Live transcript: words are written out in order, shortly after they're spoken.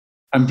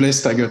I'm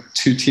blessed. I got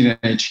two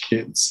teenage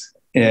kids,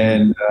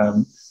 and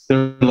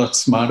they're a lot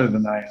smarter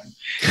than I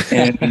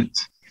am.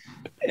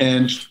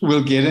 And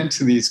we'll get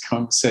into these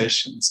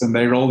conversations, and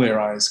they roll their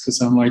eyes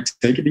because I'm like,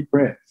 take a deep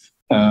breath.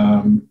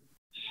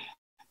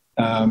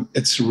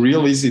 It's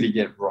real easy to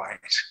get right,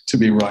 to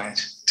be right,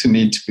 to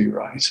need to be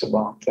right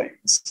about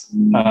things.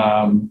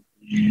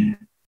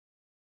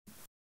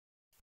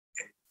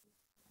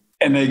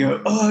 And they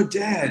go, oh,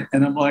 Dad.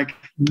 And I'm like,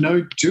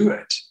 no, do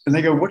it. And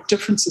they go, what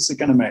difference is it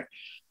going to make?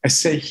 I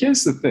say,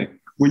 here's the thing.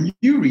 When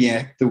you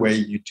react the way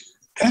you do,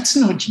 that's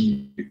not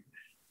you.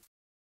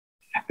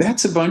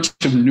 That's a bunch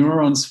of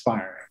neurons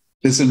firing.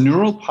 There's a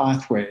neural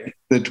pathway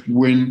that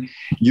when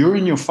you're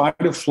in your fight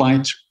or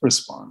flight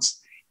response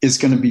is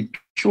going to be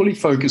purely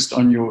focused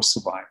on your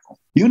survival.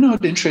 You're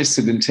not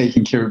interested in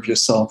taking care of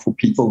yourself or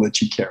people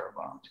that you care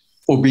about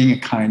or being a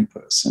kind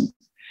person.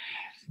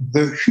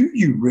 Who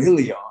you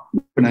really are,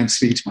 when I'm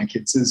speaking to my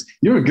kids, is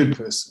you're a good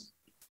person.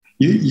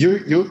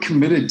 You're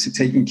committed to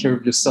taking care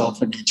of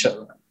yourself and each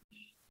other.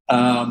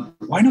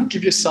 Why not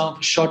give yourself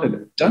a shot at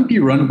it? Don't be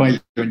run by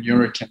your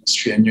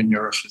neurochemistry and your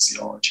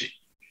neurophysiology.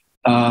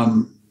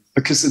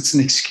 Because it's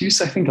an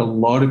excuse I think a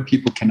lot of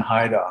people can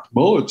hide out.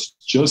 Well, it's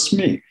just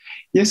me.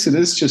 Yes, it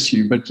is just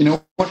you. But you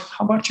know what?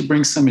 How about you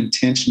bring some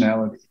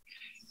intentionality?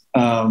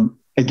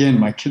 Again,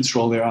 my kids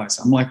roll their eyes.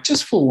 I'm like,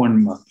 just for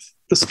 1 month,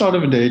 the start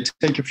of a day,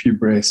 take a few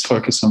breaths,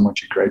 focus on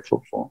what you're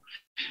grateful for.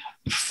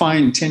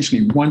 Find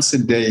intentionally once a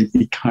day,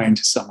 be kind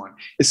to someone,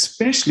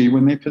 especially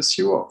when they piss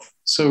you off.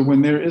 So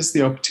when there is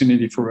the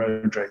opportunity for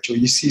road rage or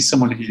you see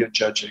someone who you're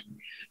judging,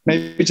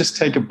 maybe just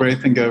take a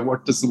breath and go,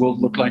 what does the world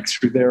look like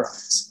through their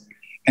eyes?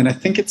 And I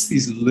think it's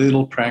these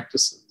little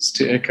practices,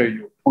 to echo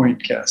your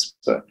point,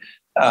 Casper.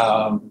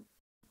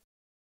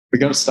 We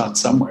got to start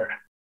somewhere.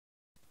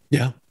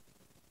 Yeah.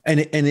 And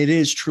it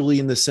is truly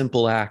in the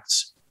simple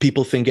acts.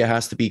 People think it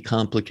has to be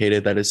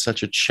complicated, that is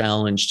such a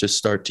challenge to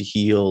start to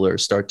heal or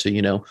start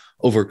to,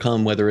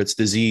 overcome, whether it's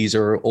disease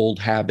or old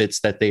habits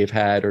that they've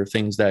had or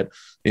things that,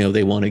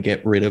 they want to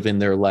get rid of in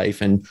their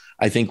life. And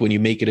I think when you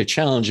make it a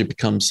challenge, it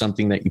becomes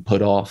something that you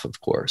put off, of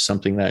course,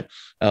 something that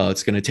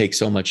it's going to take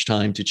so much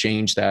time to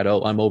change that.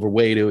 Oh, I'm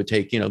overweight. It would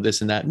take, this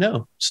and that.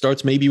 No,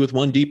 starts maybe with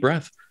one deep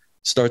breath.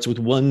 Starts with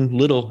one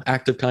little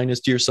act of kindness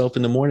to yourself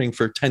in the morning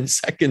for 10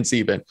 seconds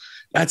even.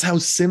 That's how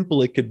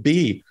simple it could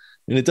be.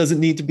 And it doesn't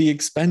need to be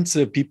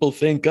expensive. People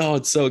think, oh,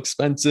 it's so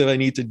expensive, I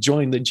need to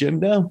join the gym.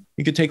 No,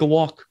 you could take a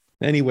walk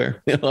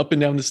anywhere, up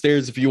and down the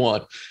stairs if you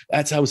want.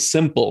 That's how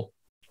simple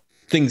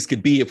things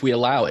could be if we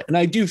allow it. And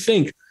I do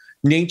think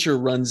nature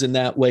runs in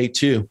that way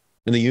too,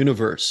 in the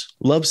universe.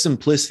 Love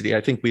simplicity.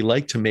 I think we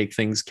like to make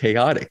things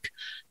chaotic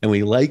and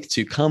we like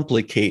to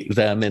complicate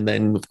them and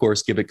then, of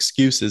course, give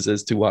excuses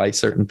as to why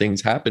certain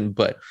things happen.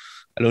 But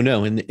I don't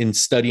know. In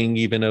studying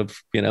even of,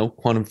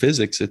 quantum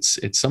physics, it's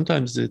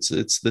sometimes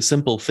it's the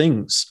simple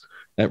things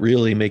that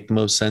really make the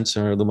most sense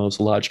and are the most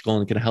logical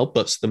and can help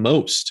us the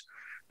most.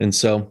 And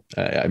so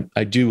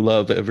I do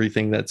love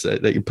everything that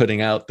you're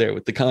putting out there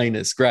with the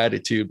kindness,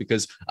 gratitude,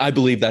 because I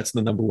believe that's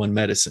the number one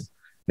medicine.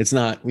 It's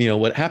not,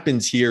 what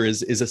happens here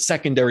is a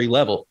secondary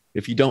level.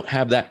 If you don't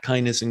have that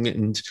kindness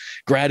and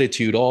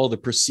gratitude, all the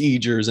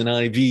procedures and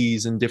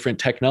IVs and different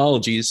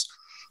technologies,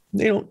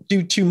 they don't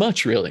do too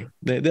much, really.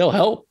 They'll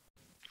help.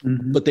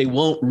 Mm-hmm. But they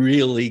won't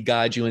really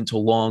guide you into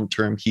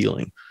long-term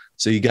healing.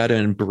 So you got to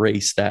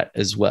embrace that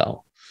as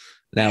well.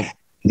 Now,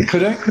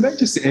 could I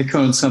just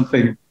echo on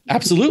something?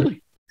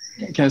 Absolutely.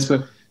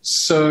 Casper.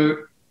 So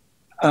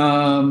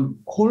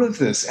all of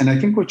this, and I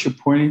think what you're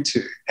pointing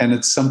to, and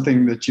it's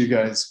something that you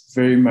guys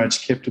very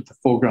much kept at the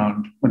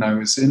foreground when I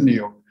was in New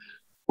York,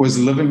 was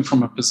living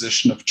from a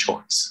position of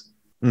choice,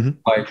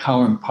 like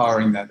how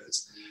empowering that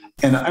is.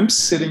 And I'm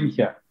sitting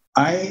here.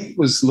 I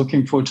was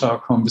looking forward to our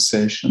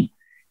conversation.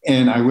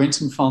 And I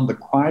went and found the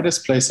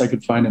quietest place I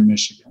could find in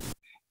Michigan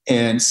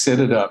and set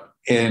it up.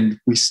 And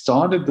we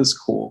started this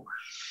call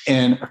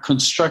and a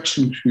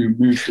construction crew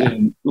moved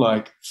in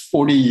like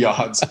 40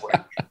 yards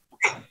away.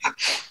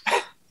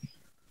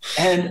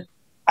 And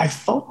I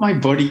felt my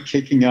body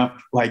kicking up,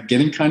 like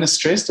getting kind of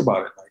stressed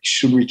about it. Like,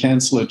 should we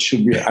cancel it?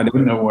 Should we? I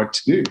don't know what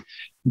to do.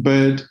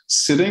 But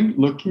sitting,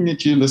 looking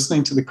at you,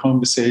 listening to the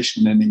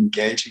conversation and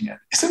engaging it.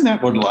 Isn't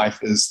that what life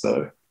is,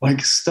 though?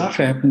 Like stuff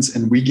happens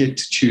and we get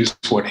to choose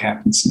what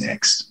happens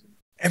next.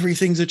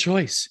 Everything's a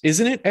choice,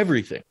 isn't it?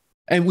 Everything.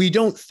 And we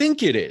don't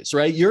think it is,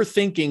 right? You're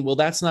thinking, well,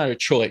 that's not a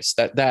choice.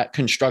 That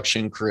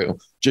construction crew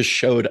just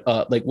showed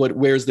up. Like,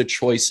 where's the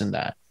choice in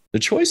that? The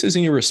choice is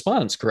in your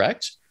response,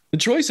 correct? The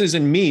choice is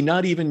in me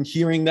not even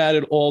hearing that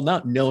at all,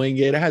 not knowing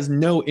it. It has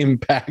no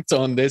impact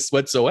on this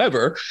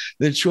whatsoever.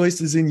 The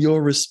choice is in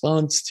your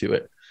response to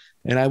it.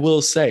 And I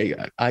will say,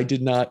 I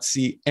did not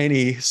see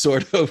any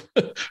sort of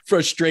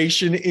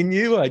frustration in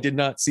you. I did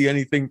not see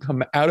anything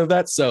come out of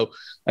that. So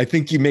I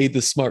think you made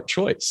the smart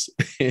choice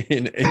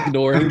in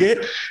ignoring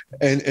it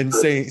and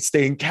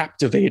staying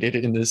captivated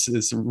in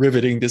this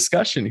riveting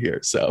discussion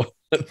here. So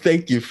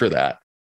thank you for that.